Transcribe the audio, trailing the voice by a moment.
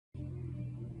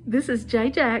This is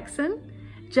Jay Jackson.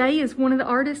 Jay is one of the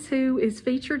artists who is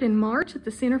featured in March at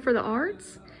the Center for the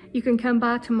Arts. You can come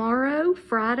by tomorrow,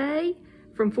 Friday,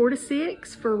 from 4 to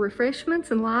 6 for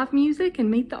refreshments and live music and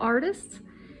meet the artists.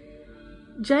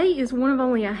 Jay is one of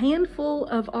only a handful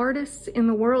of artists in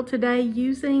the world today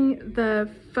using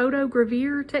the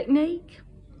photogravure technique.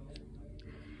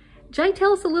 Jay,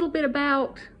 tell us a little bit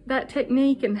about that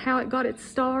technique and how it got its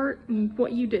start and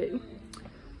what you do.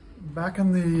 Back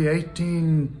in the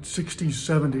 1860s,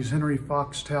 70s, Henry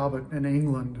Fox Talbot in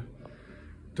England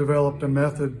developed a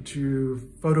method to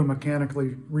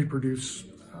photomechanically reproduce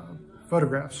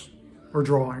photographs or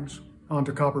drawings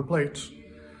onto copper plates.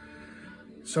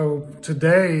 So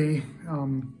today,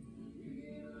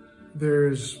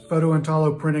 there's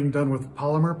photointallo printing done with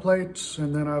polymer plates,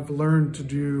 and then I've learned to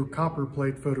do copper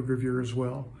plate photogravure as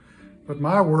well. But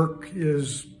my work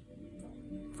is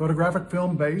photographic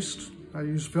film based. I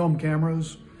use film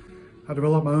cameras. I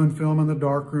develop my own film in the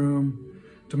darkroom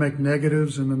to make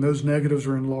negatives, and then those negatives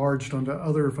are enlarged onto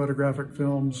other photographic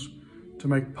films to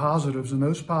make positives, and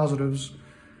those positives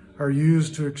are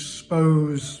used to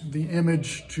expose the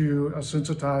image to a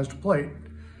sensitized plate.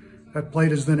 That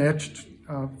plate is then etched.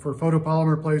 For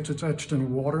photopolymer plates, it's etched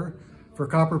in water. For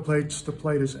copper plates, the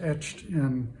plate is etched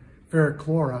in ferric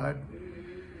chloride.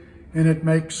 And it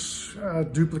makes a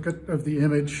duplicate of the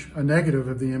image, a negative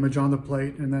of the image on the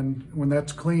plate. And then when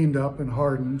that's cleaned up and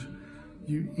hardened,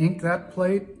 you ink that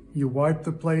plate, you wipe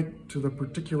the plate to the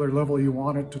particular level you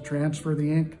want it to transfer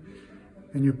the ink,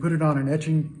 and you put it on an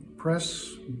etching press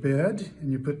bed,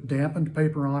 and you put dampened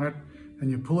paper on it,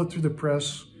 and you pull it through the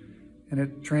press, and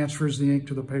it transfers the ink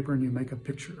to the paper, and you make a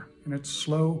picture. And it's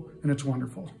slow, and it's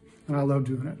wonderful, and I love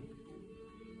doing it.